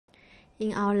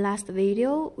In our last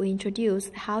video, we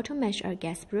introduced how to measure a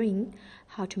gas spring,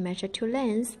 how to measure two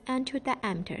lengths and two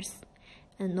diameters.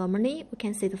 And normally, we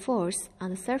can see the force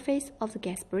on the surface of the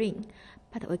gas spring,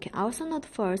 but we can also know the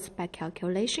force by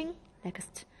calculation.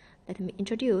 Next, let me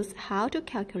introduce how to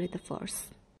calculate the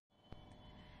force.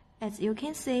 As you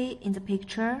can see in the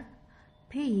picture,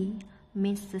 P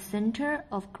means the center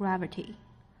of gravity.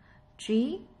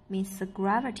 G means the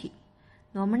gravity.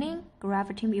 Normally,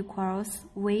 gravity equals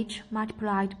weight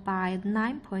multiplied by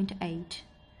 9.8.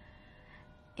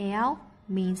 L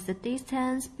means the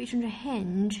distance between the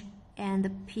hinge and the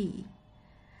P.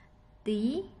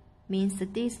 D means the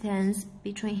distance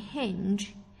between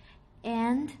hinge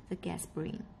and the gas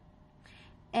spring.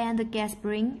 And the gas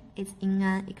spring is in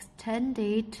an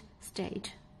extended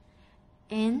state.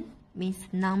 N means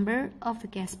the number of the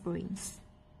gas springs.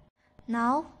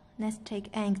 Now, let's take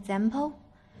an example.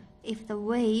 If the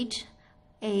weight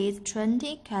is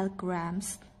 20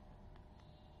 kilograms,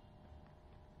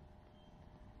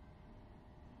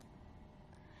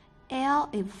 L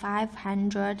is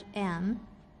 500 m,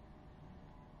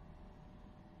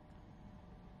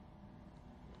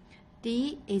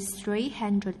 D is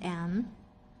 300 m,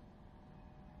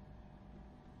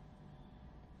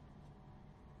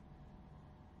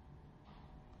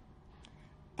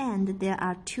 and there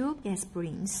are two gas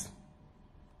springs.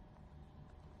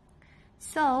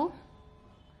 So,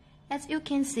 as you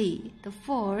can see, the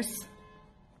force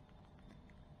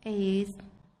is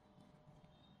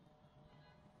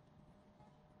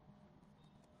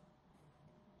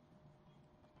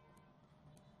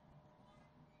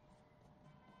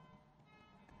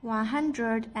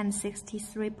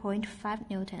 (163.5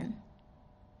 Newton).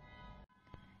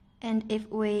 And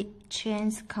if we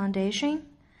change condition,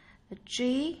 the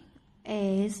G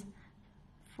is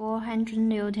 400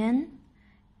 Newton,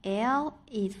 L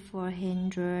is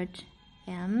 400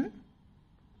 m,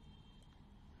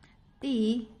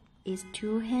 D is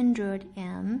 200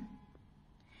 m,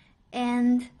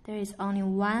 and there is only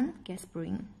one gas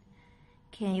spring.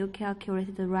 Can you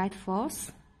calculate the right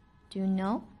force? Do you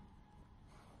know?